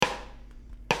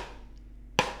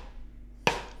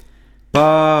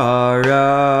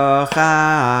Baruch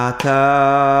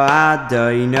atah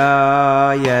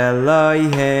Adonai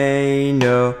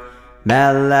Eloheinu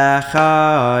melech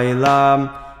haolam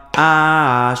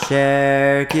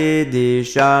asher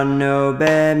kiddushanu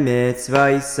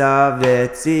b'mitzvosav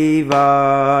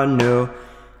v'tzivanu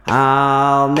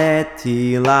al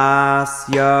Netillas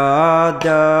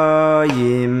Yadayim.